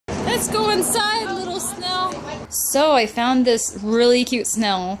Let's go inside, little snail. So I found this really cute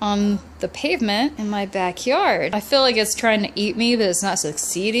snail on the pavement in my backyard. I feel like it's trying to eat me, but it's not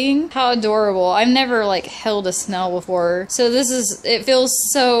succeeding. How adorable. I've never like held a snail before. So it feels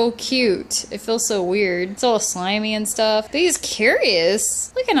so cute. It feels so weird. It's all slimy and stuff. But he's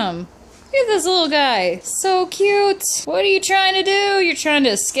curious. Look at him. Look at this little guy. So cute. What are you trying to do? You're trying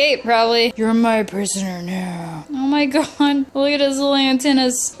to escape, probably. You're my prisoner now. Oh my god. Look at his little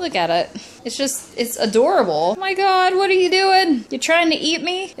antennas. Look at it. It's adorable. Oh my god, what are you doing? You trying to eat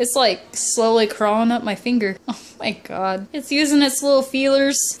me? It's like slowly crawling up my finger. Oh my god. It's using its little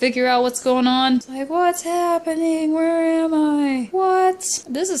feelers to figure out what's going on. It's like, what's happening? Where am I? What?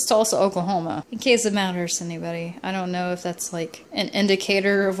 This is Tulsa, Oklahoma. In case it matters to anybody. I don't know if that's like an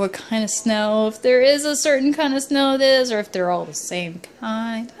indicator of what kind of snail, if there is a certain kind of snail it is, or if they're all the same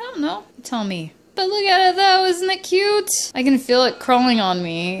kind. I don't know. Tell me. But look at it though, isn't it cute? I can feel it crawling on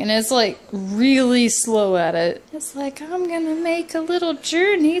me, and it's like really slow at it. It's like, I'm gonna make a little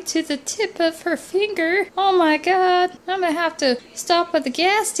journey to the tip of her finger. Oh my god, I'm gonna have to stop at the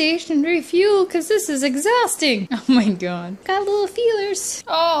gas station and refuel because this is exhausting. Oh my god. Got little feelers.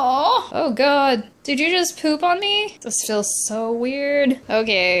 Oh god. Did you just poop on me? This feels so weird.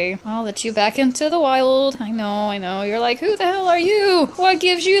 Okay, I'll let you back into the wild. I know. You're like, who the hell are you? What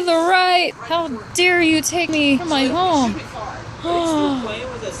gives you the right? How dare you take me from my home?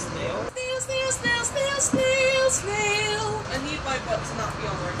 Snail. I need my butt to not be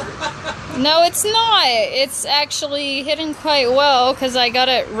on record. No, it's not. It's actually hidden quite well because I got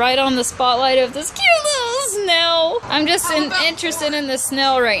it right on the spotlight of this cute little snail. I'm just interested in the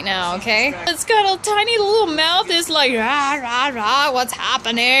snail right now, okay? It's got a tiny little mouth. It's like, rah, rah, rah. What's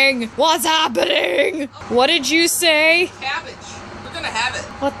happening? What's happening? What did you say? Cabbage. We're gonna have it.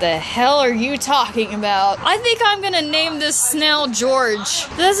 What the hell are you talking about? I think I'm gonna name this snail George.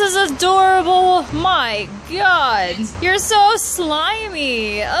 This is adorable. My god. You're so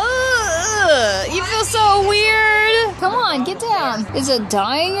slimy. Ugh. You feel so weird. Come on, get down. Is it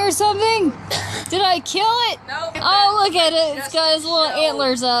dying or something? Did I kill it? No. Oh, look at it. It's got his little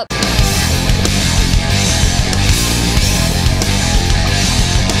antlers up.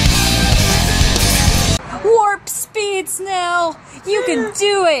 Warp speed, snail! You can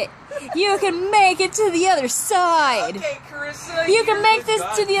do it! You can make it to the other side! Okay, Carissa, you can make this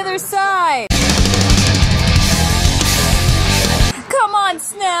to the other side! Come on,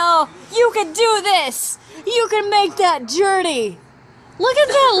 snail! You can do this! You can make that journey! Look at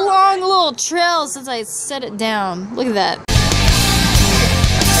that long little trail since I set it down. Look at that.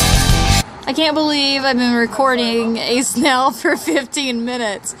 I can't believe I've been recording a snail for 15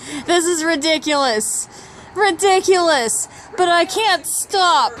 minutes. This is ridiculous. Ridiculous. But I can't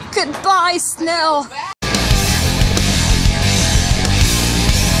stop. Goodbye, snail.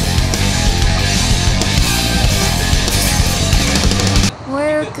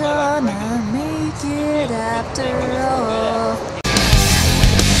 We're gonna make it after all.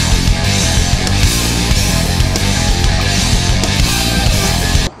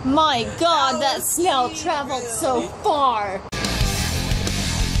 My god, that snail traveled so far!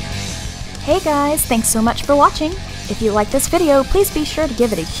 Hey guys, thanks so much for watching! If you like this video, please be sure to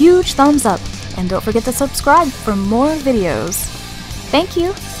give it a huge thumbs up, and don't forget to subscribe for more videos. Thank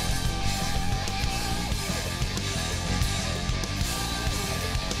you!